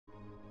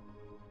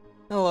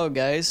Hello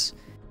guys,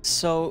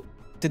 so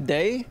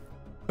today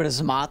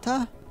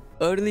Prismata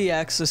Early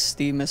Access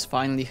Steam is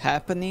finally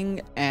happening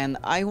and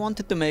I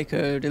wanted to make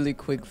a really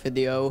quick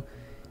video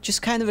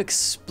just kind of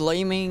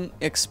explaining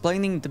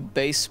the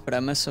base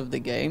premise of the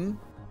game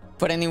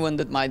for anyone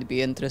that might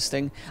be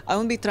interesting. I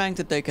won't be trying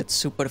to take it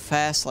super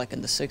fast like in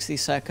the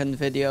 60-second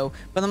video,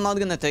 but I'm not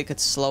gonna take it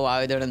slow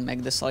either and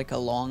make this like a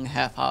long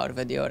half-hour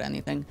video or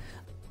anything.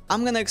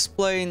 I'm gonna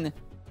explain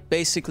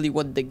basically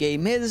what the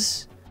game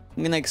is.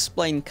 I'm gonna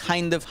explain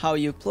kind of how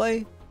you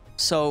play,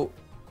 so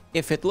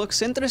if it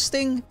looks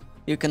interesting,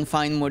 you can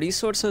find more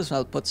resources.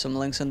 I'll put some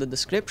links in the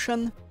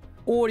description,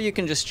 or you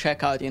can just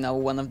check out,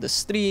 one of the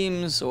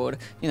streams, or,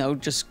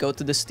 just go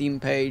to the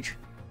Steam page,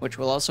 which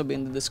will also be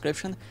in the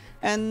description,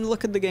 and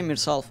look at the game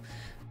yourself.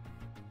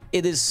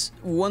 It is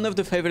one of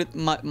the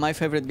my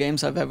favorite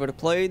games I've ever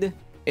played.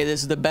 It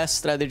is the best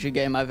strategy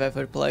game I've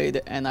ever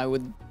played, and I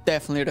would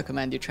definitely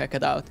recommend you check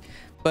it out.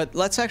 But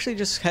let's actually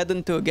just head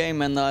into a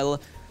game and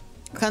I'll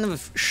kind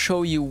of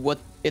show you what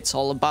it's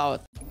all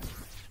about.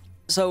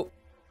 So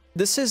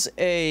this is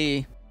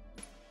a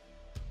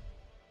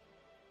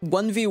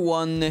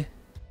 1v1,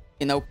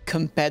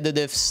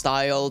 competitive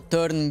style,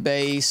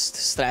 turn-based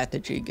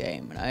strategy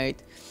game,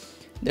 right?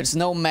 There's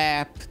no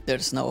map,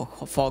 there's no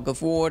fog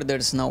of war,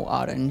 there's no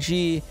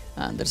RNG,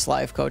 and there's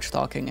live coach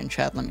talking in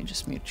chat. Let me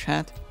just mute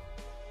chat.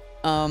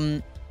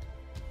 And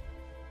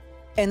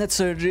it's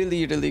a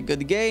really, really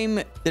good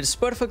game. There's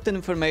perfect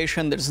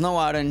information, there's no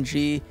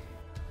RNG,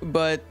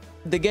 but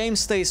the game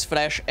stays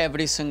fresh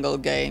every single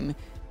game.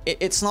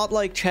 It's not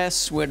like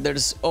chess where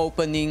there's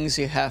openings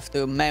you have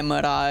to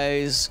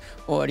memorize,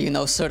 or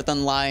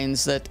certain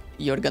lines that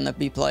you're gonna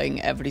be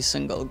playing every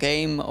single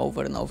game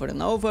over and over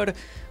and over.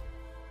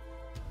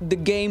 The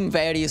game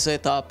varies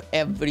it up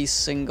every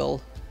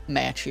single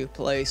match you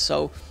play.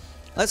 So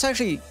let's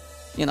actually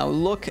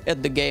look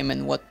at the game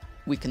and what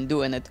we can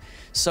do in it.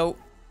 So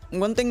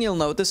one thing you'll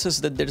notice is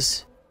that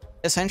there's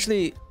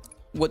essentially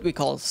what we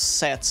call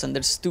sets, and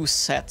there's two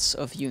sets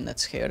of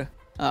units here.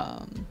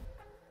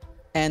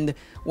 And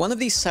one of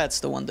these sets,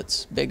 the one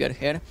that's bigger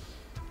here,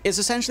 is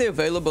essentially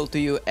available to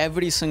you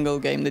every single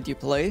game that you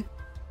play.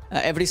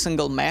 Every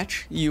single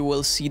match, you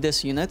will see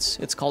this units.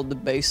 It's called the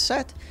base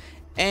set.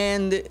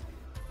 And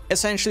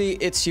essentially,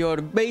 it's your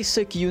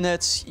basic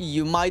units.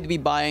 You might be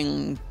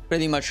buying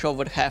pretty much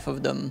over half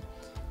of them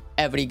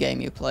every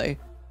game you play.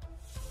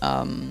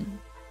 The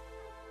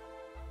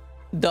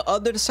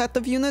other set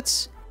of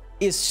units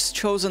is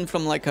chosen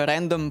from like a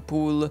random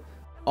pool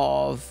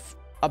of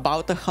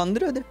about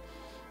 100,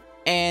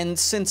 and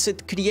since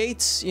it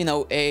creates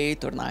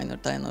 8 or 9 or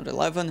 10 or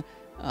 11,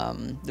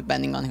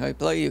 depending on how you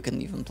play, you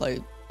can even play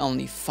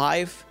only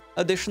 5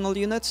 additional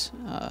units.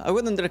 I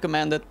wouldn't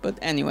recommend it, but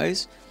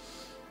anyways,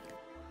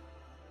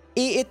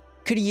 it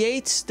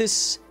creates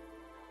this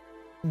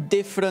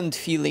different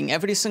feeling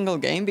every single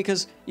game,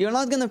 because you're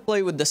not gonna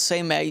play with the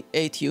same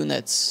 8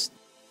 units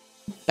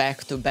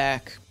back to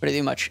back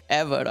pretty much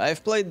ever.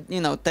 I've played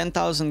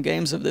 10,000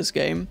 games of this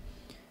game,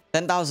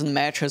 10,000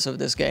 matches of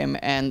this game,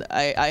 and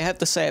I have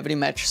to say every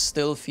match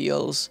still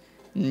feels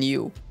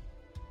new.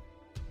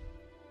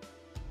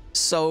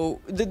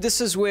 So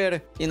this is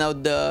where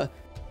the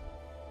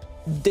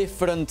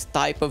different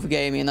type of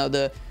game,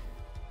 the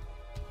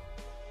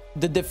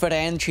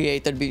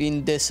differentiator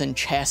between this and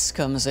chess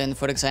comes in.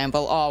 For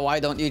example, oh, why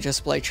don't you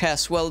just play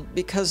chess? Well,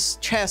 because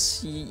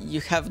chess,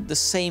 you have the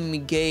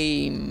same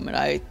game,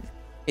 right?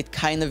 It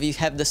kind of, you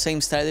have the same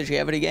strategy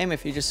every game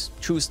if you just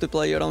choose to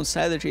play your own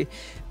strategy.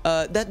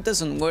 That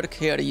doesn't work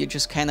here. You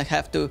just kind of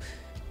have to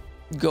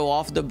go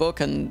off the book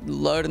and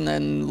learn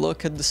and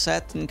look at the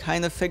set and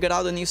kind of figure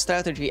out a new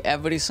strategy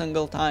every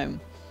single time.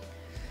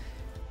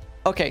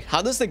 Okay,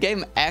 how does the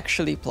game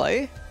actually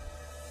play?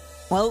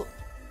 Well,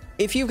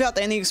 if you've got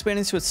any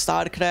experience with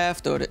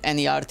StarCraft or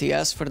any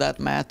RTS for that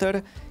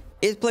matter,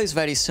 it plays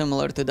very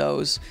similar to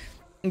those.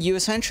 You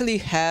essentially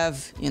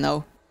have,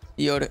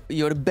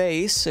 your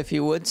base, if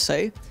you would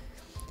say,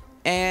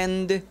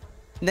 and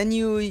then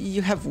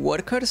you have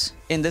workers.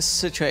 In this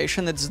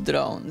situation, it's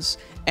drones,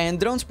 and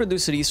drones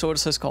produce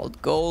resources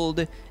called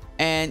gold,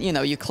 and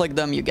you click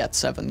them, you get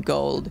 7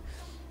 gold.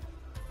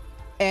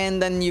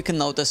 And then you can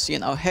notice,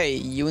 hey,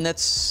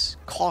 units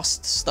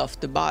cost stuff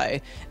to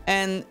buy,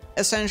 and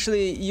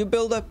essentially you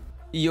build up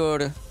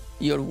your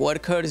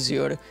workers,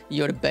 your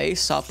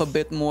base up a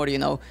bit more.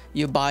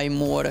 You buy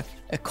more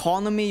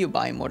economy, you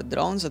buy more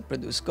drones that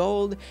produce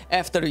gold.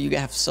 After you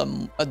have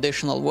some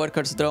additional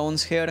workers,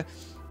 drones here,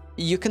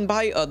 you can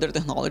buy other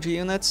technology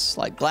units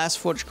like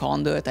Glassforge,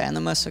 Conduit,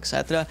 Animus,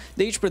 etc.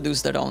 They each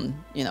produce their own,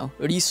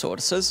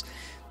 resources.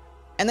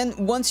 And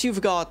then once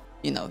you've got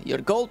your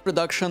gold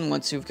production,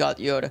 once you've got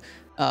your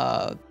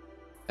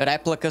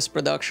replicas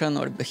production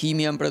or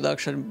bohemian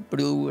production,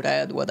 blue,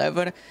 red,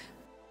 whatever,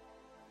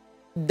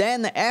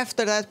 then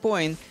after that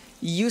point,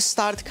 you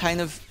start kind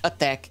of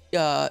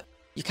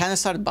you kind of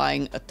start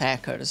buying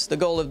attackers. The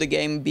goal of the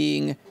game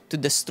being to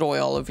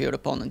destroy all of your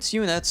opponent's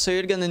units, so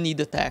you're gonna need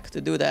attack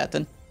to do that.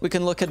 And we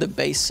can look at the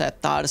base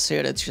set TARS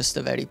here. It's just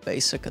a very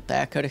basic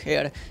attacker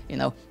here,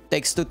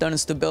 takes 2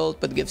 turns to build,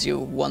 but gives you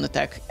 1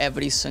 attack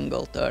every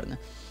single turn.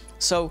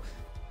 So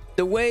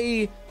the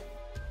way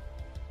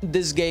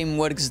this game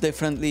works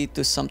differently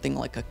to something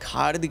like a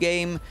card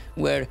game,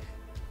 where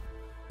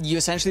you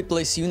essentially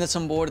place units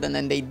on board and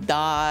then they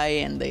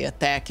die and they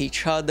attack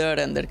each other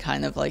and they're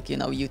kind of like, you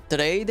know, you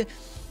trade.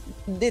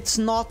 It's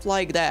not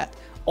like that.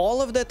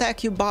 All of the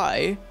attack you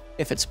buy,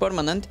 if it's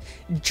permanent,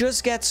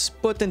 just gets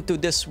put into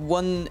this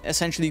one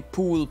essentially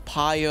pool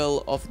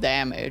pile of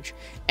damage,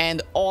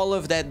 and all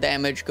of that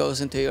damage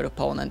goes into your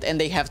opponent, and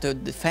they have to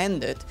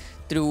defend it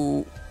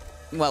through,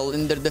 well,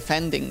 in their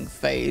defending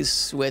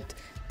phase with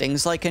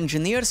things like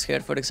engineers here,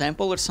 for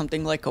example, or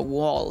something like a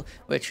wall,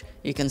 which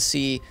you can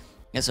see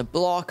as a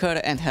blocker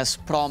and has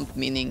prompt,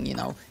 meaning, you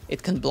know,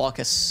 it can block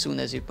as soon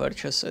as you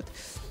purchase it.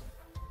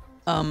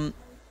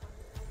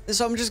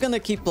 So I'm just gonna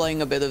keep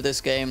playing a bit of this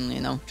game, you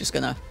know, just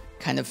gonna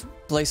kind of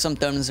play some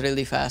turns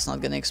really fast,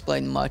 not gonna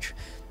explain much.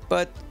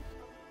 But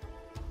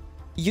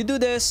you do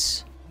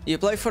this, you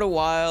play for a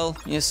while,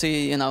 you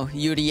see, you know,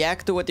 you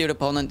react to what your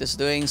opponent is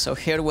doing. So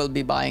here we'll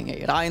be buying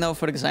a Rhino,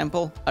 for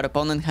example. Our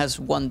opponent has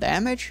 1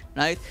 damage,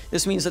 right?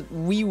 This means that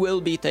we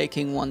will be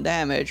taking 1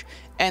 damage,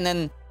 and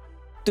then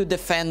to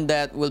defend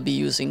that, we'll be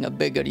using a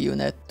bigger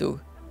unit to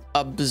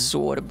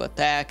absorb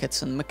attack.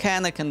 It's a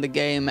mechanic in the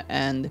game,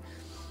 and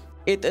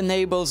it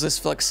enables this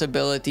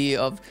flexibility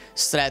of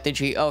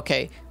strategy.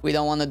 Okay, we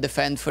don't want to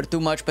defend for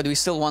too much, but we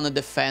still want to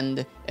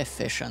defend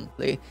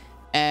efficiently.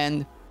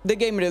 And the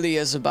game really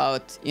is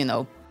about, you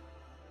know,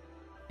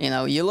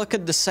 you look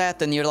at the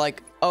set and you're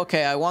like,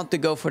 okay, I want to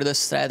go for this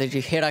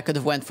strategy. Here I could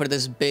have went for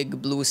this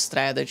big blue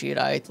strategy,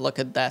 right? Look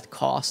at that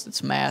cost,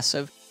 it's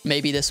massive.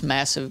 Maybe this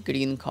massive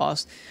green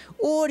cost.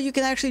 Or you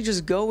can actually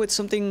just go with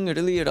something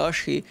really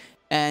rushy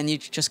and you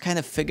just kind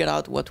of figure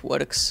out what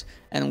works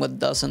and what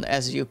doesn't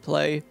as you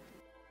play.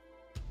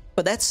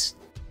 But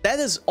that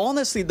is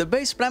honestly the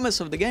base premise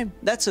of the game.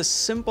 That's as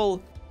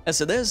simple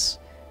as it is.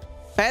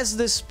 Past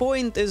this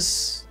point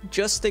is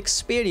just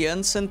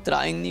experience and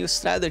trying new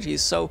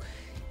strategies. So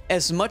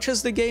as much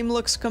as the game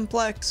looks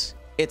complex,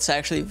 it's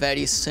actually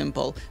very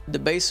simple. The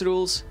base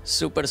rules,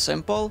 super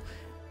simple.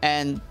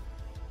 And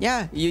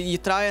yeah, you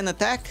try and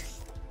attack,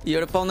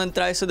 your opponent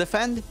tries to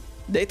defend,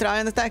 they try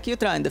and attack, you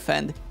try and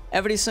defend.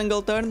 Every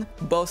single turn,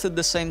 both at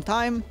the same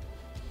time.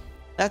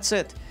 That's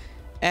it.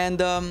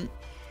 And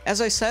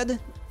as I said,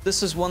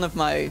 this is one of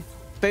my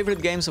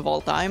favorite games of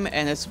all time,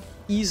 and it's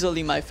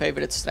easily my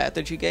favorite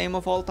strategy game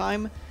of all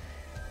time.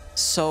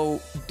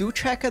 So do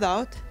check it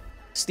out.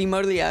 Steam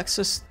Early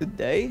Access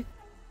today.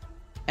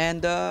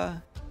 And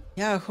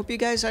yeah, I hope you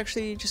guys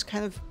actually just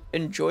kind of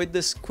enjoyed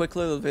this quick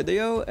little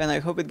video, and I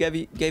hope it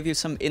gave you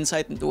some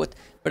insight into what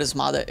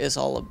Prismata is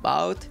all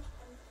about.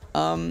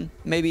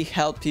 Maybe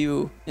help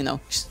you, you know,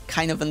 just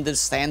kind of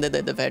understand it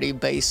at a very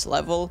base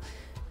level.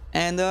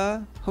 And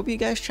hope you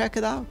guys check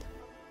it out.